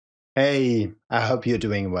Hey, I hope you're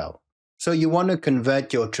doing well. So you want to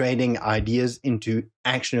convert your trading ideas into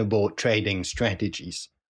actionable trading strategies.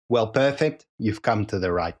 Well, perfect. You've come to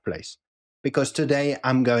the right place. Because today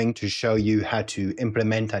I'm going to show you how to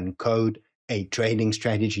implement and code a trading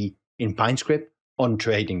strategy in PineScript on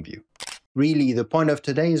TradingView. Really, the point of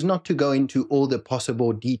today is not to go into all the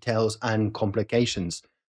possible details and complications,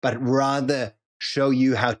 but rather show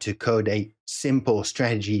you how to code a simple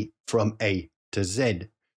strategy from A to Z.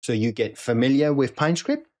 So you get familiar with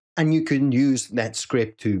PineScript and you can use that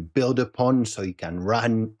script to build upon so you can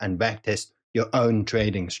run and backtest your own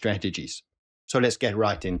trading strategies. So let's get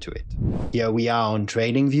right into it. Here we are on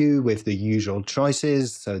TradingView with the usual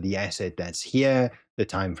choices. So the asset that's here, the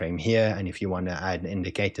time frame here, and if you want to add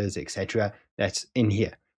indicators, etc., that's in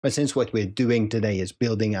here. But since what we're doing today is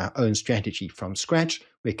building our own strategy from scratch,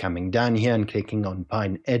 we're coming down here and clicking on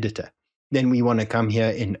Pine Editor. Then we want to come here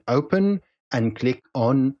in Open and click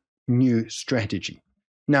on New Strategy.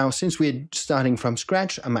 Now, since we're starting from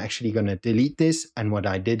scratch, I'm actually going to delete this. And what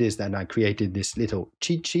I did is that I created this little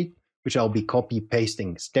cheat sheet, which I'll be copy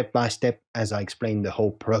pasting step by step as I explain the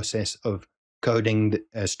whole process of coding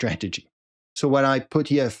a strategy. So what I put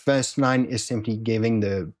here, first line is simply giving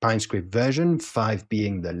the PineScript version, 5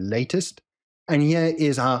 being the latest. And here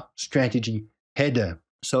is our strategy header.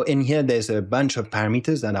 So in here, there's a bunch of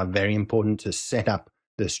parameters that are very important to set up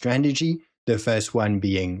the strategy. The first one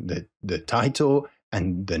being the title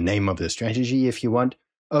and the name of the strategy, if you want.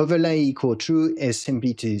 Overlay equal true is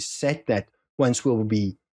simply to set that once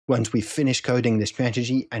we finish coding the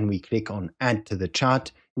strategy and we click on add to the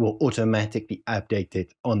chart, it will automatically update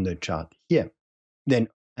it on the chart here. Then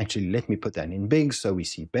actually, let me put that in big so we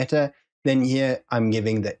see better. Then here I'm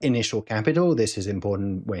giving the initial capital. This is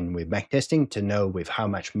important when we're backtesting to know with how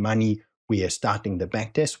much money we are starting the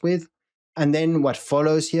backtest with. And then what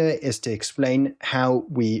follows here is to explain how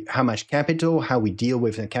much capital, how we deal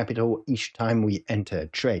with the capital each time we enter a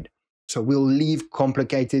trade. So we'll leave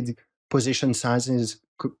complicated position sizes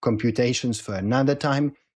computations for another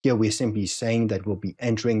time. Here we're simply saying that we'll be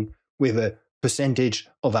entering with a percentage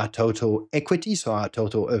of our total equity, so our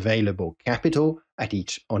total available capital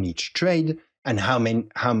on each trade, and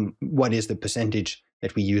what is the percentage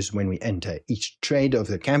that we use when we enter each trade of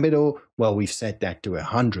the capital. Well, we've set that to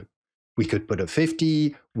 100. We could put a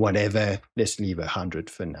 50, whatever. Let's leave 100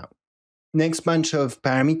 for now. Next bunch of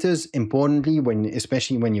parameters, importantly,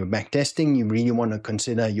 especially when you're backtesting, you really want to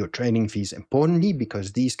consider your trading fees importantly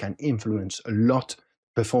because these can influence a lot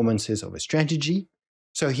performances of a strategy.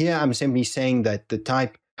 So here I'm simply saying that the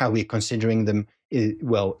type, how we're considering them, it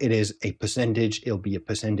is a percentage. It'll be a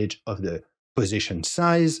percentage of the position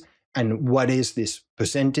size. And what is this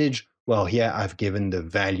percentage? Well, here I've given the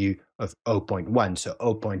value of 0.1, so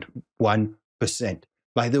 0.1%.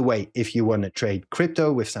 By the way, if you want to trade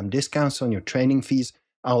crypto with some discounts on your trading fees,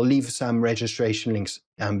 I'll leave some registration links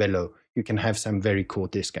down below. You can have some very cool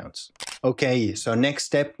discounts. Okay, so next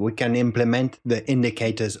step, we can implement the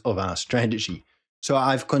indicators of our strategy. So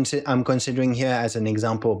I'm considering here as an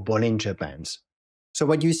example Bollinger Bands. So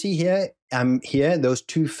what you see here, those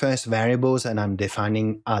two first variables that I'm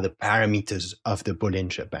defining are the parameters of the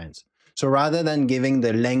Bollinger Bands. So rather than giving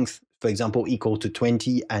the length, for example, equal to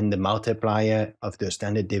 20 and the multiplier of the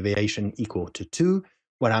standard deviation equal to 2,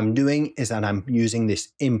 what I'm doing is that I'm using this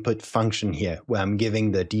input function here where I'm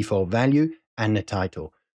giving the default value and the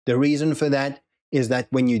title. The reason for that is that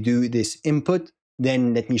when you do this input,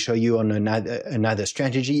 then let me show you on another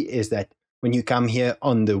strategy is that when you come here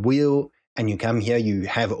on the wheel and you come here, you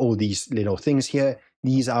have all these little things here.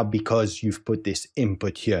 These are because you've put this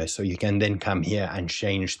input here. So you can then come here and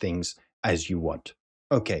change things as you want.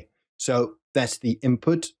 Okay, so that's the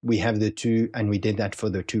input. We have the two, and we did that for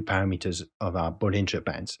the two parameters of our Bollinger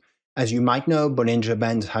Bands. As you might know, Bollinger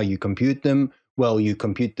Bands, how you compute them? Well, you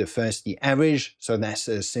compute the average. So that's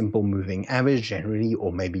a simple moving average generally,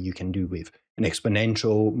 or maybe you can do with an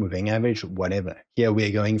exponential moving average, whatever. Here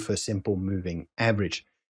we're going for simple moving average.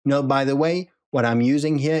 Now, by the way, what I'm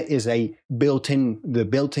using here is the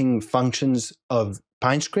built-in functions of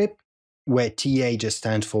PineScript, where TA just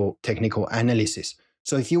stands for technical analysis.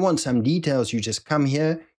 So if you want some details, you just come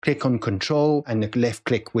here, click on Control, and left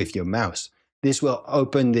click with your mouse. This will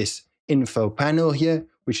open this info panel here,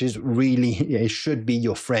 which is really, it should be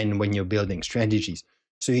your friend when you're building strategies.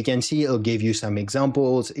 So you can see it'll give you some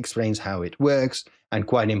examples, explains how it works, and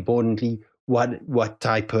quite importantly, what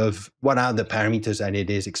are the parameters that it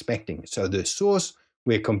is expecting. So the source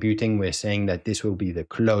we're computing, we're saying that this will be the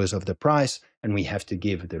close of the price, and we have to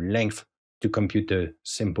give the length to compute the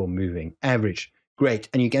simple moving average. Great.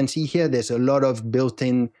 And you can see here, there's a lot of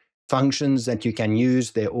built-in functions that you can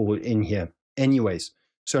use. They're all in here anyways.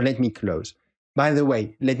 So let me close. By the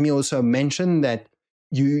way, let me also mention that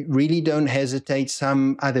you really don't hesitate.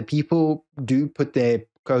 Some other people do put their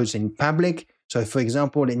codes in public. So for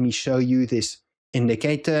example, let me show you this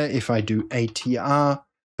indicator. If I do ATR,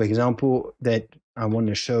 for example, that I want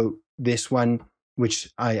to show this one,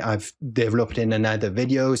 which I've developed in another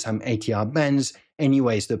video, some ATR bands.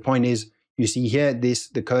 Anyways, the point is, you see here,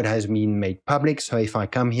 the code has been made public. So if I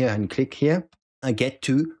come here and click here, I get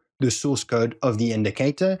to the source code of the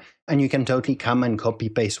indicator, and you can totally come and copy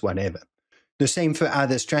paste whatever. The same for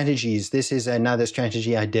other strategies. This is another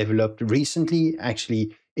strategy I developed recently.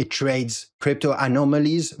 Actually, it trades crypto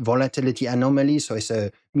anomalies, volatility anomalies. So it's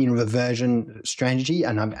a mean reversion strategy,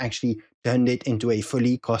 and I've actually turned it into a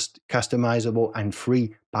fully customizable and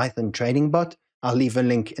free Python trading bot. I'll leave a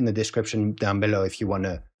link in the description down below if you want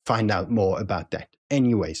to find out more about that.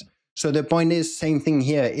 Anyways, so the point is, same thing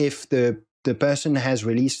here. If the person has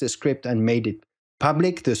released the script and made it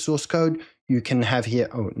public, the source code, you can have here,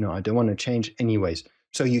 oh no, I don't want to change anyways.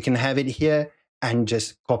 So you can have it here and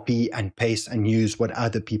just copy and paste and use what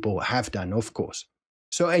other people have done, of course.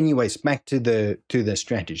 So anyways, back to the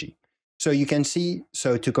strategy. So you can see,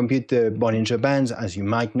 so to compute the Bollinger Bands, as you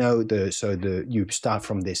might know, you start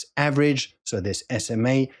from this average, so this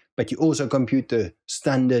SMA, but you also compute the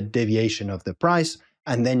standard deviation of the price.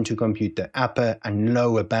 And then to compute the upper and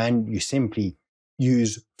lower band, you simply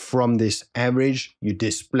use from this average, you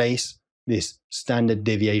displace this standard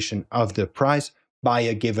deviation of the price by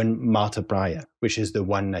a given multiplier, which is the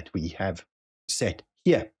one that we have set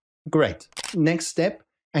here. Great. Next step,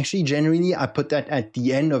 actually, generally, I put that at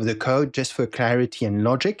the end of the code just for clarity and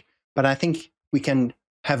logic, but I think we can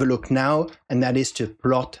have a look now, and that is to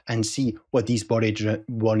plot and see what these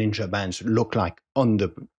Bollinger Bands look like on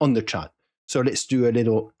the chart. So let's do a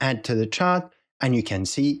little add to the chart, and you can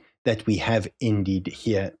see that we have indeed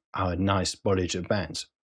here our nice Bollinger Bands.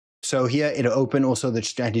 So here it'll open also the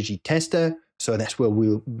strategy tester. So that's where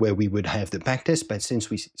we would have the backtest. But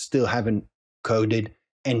since we still haven't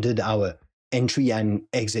entered our entry and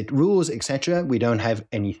exit rules, etc., we don't have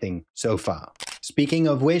anything so far. Speaking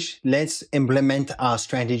of which, let's implement our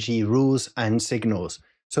strategy rules and signals.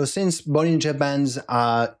 So since Bollinger Bands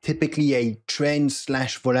are typically a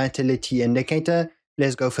trend/volatility indicator,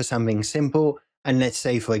 let's go for something simple. And let's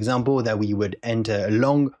say, for example, that we would enter a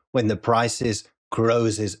long when the prices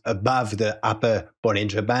closes above the upper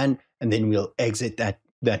Bollinger Band, and then we'll exit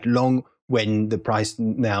that long when the price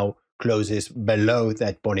now closes below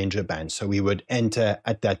that Bollinger Band. So we would enter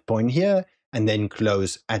at that point here and then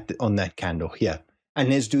close on that candle here. And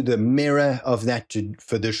let's do the mirror of that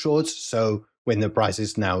for the shorts. So when the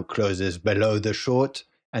prices now closes below the short,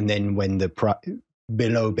 and then when the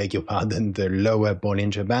below, beg your pardon, the lower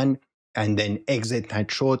Bollinger Band, and then exit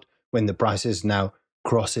that short when the prices now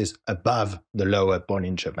crosses above the lower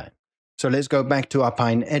Bollinger Band. So let's go back to our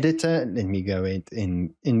Pine editor. Let me go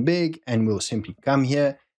in big, and we'll simply come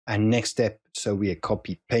here. And next step, so we are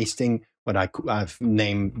copy pasting what I've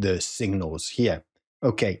named the signals here.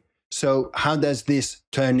 Okay, so how does this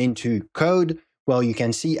turn into code? Well, you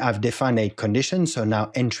can see I've defined a condition. So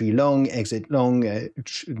now entry long, exit long,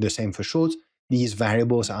 the same for shorts. These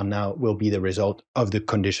variables will be the result of the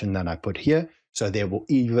condition that I put here. So there'll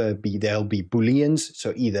be Booleans,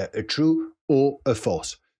 so either a true or a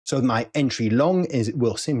false. So my entry long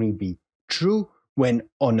will simply be true when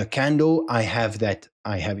on a candle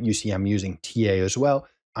you see I'm using TA as well.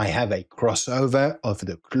 I have a crossover of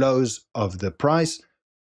the close of the price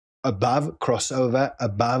crossover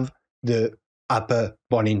above the upper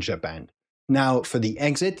Bollinger Band. Now for the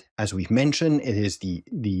exit, as we've mentioned, it is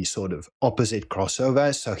the sort of opposite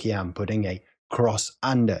crossover. So here I'm putting a cross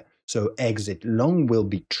under. So exit long will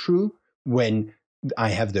be true when I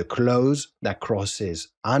have the close that crosses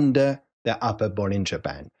under the upper Bollinger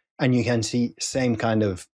Band. And you can see same kind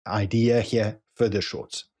of idea here for the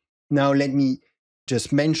shorts. Now let me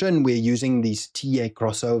just mention we're using these TA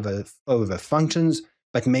crossover functions,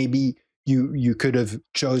 but maybe you could have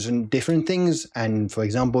chosen different things. And for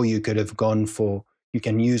example, you could have gone for, you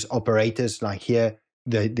can use operators like here,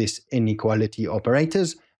 this inequality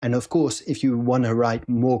operators. And of course, if you want to write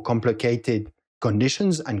more complicated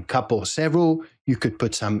conditions and couple several, you could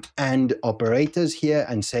put some AND operators here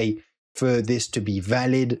and say, for this to be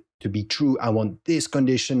valid, to be true, I want this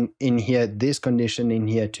condition in here, this condition in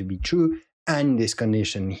here to be true, and this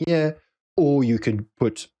condition here. Or you could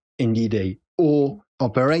put indeed a OR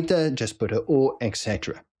operator, just put a OR,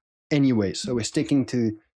 etc. Anyway, so we're sticking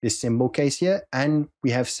to this symbol case here, and we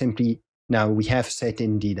have set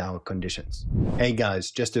indeed our conditions. Hey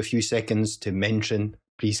guys, just a few seconds to mention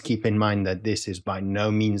Please keep in mind that this is by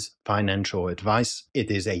no means financial advice.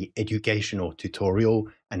 It is an educational tutorial.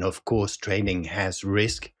 And of course, trading has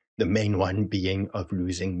risk, the main one being of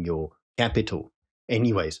losing your capital.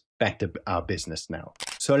 Anyways, back to our business now.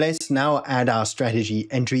 So let's now add our strategy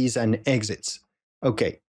entries and exits.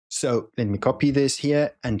 Okay, so let me copy this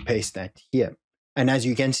here and paste that here. And as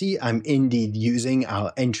you can see, I'm indeed using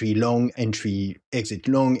our entry long, entry exit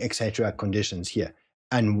long, etc. conditions here.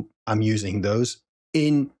 And I'm using those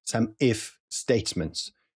in some if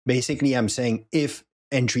statements. Basically, I'm saying if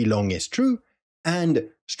entry long is true and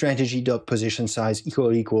strategy.position size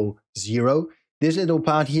equal 0, this little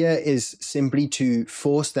part here is simply to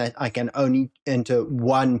force that I can only enter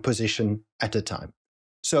one position at a time.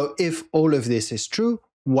 So if all of this is true,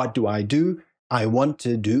 what do? I want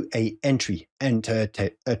to do a entry, enter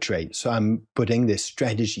a trade. So I'm putting this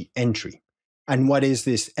strategy entry. And what is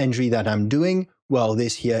this entry that I'm doing? Well,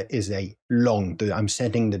 this here is a long. I'm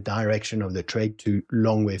setting the direction of the trade to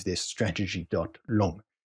long with this strategy.long.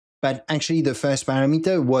 But actually the first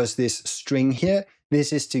parameter was this string here.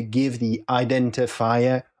 This is to give the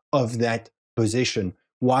identifier of that position.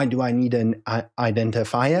 Why do I need an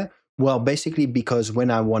identifier? Well, basically because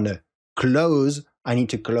when I want to close, I need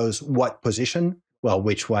to close what position? Well,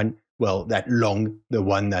 which one? Well, that long, the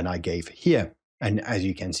one that I gave here. And as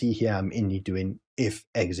you can see here, I'm indeed doing if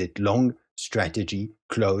exit long, strategy,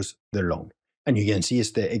 close the long. And you can see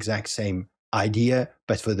it's the exact same idea,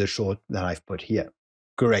 but for the short that I've put here.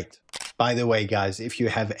 Great. By the way, guys, if you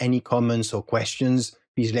have any comments or questions,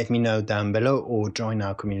 please let me know down below or join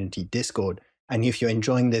our community Discord. And if you're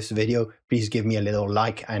enjoying this video, please give me a little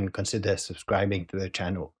like and consider subscribing to the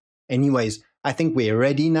channel. Anyways, I think we're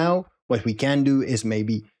ready now. What we can do is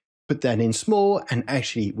maybe put that in small and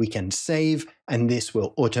actually we can save and this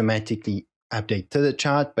will automatically update to the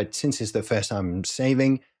chart. But since it's the first time I'm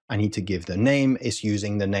saving, I need to give the name. It's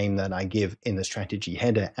using the name that I give in the strategy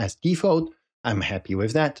header as default. I'm happy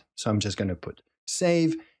with that. So I'm just going to put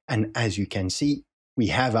save. And as you can see, we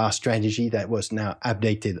have our strategy that was now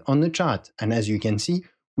updated on the chart. And as you can see,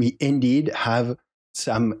 we indeed have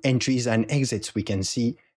some entries and exits. We can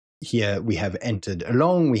see here we have entered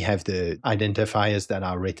along. We have the identifiers that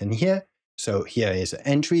are written here. So here is an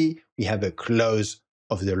entry. We have a close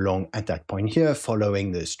of the long at that point here,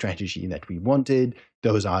 following the strategy that we wanted.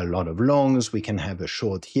 Those are a lot of longs. We can have a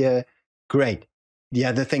short here. Great. The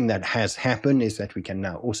other thing that has happened is that we can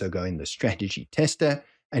now also go in the strategy tester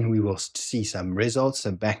and we will see some results,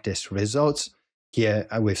 some backtest results here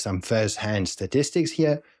with some first-hand statistics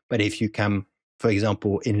here. But if you come, for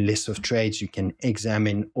example, in list of trades, you can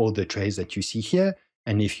examine all the trades that you see here.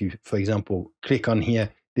 And if you, for example, click on here,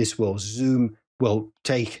 this will will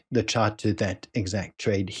take the chart to that exact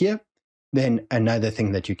trade here. Then another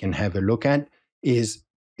thing that you can have a look at is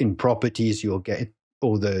in properties, you'll get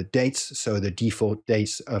all the dates, so the default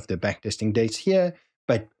dates of the backtesting dates here,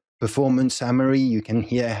 but performance summary, you can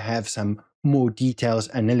here have some more details,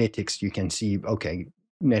 analytics. You can see, okay,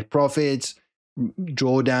 net profits,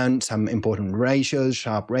 drawdown, some important ratios,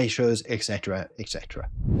 sharp ratios, etc., etc.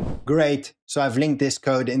 Great. So I've linked this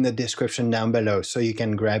code in the description down below so you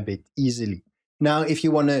can grab it easily. Now, if you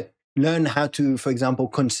want to learn how to, for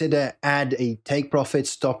example, add a take profit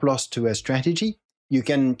stop loss to a strategy, you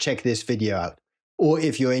can check this video out. Or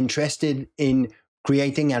if you're interested in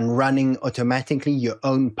creating and running automatically your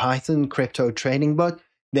own Python crypto trading bot,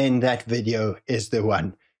 then that video is the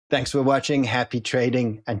one. Thanks for watching, happy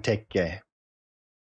trading, and take care.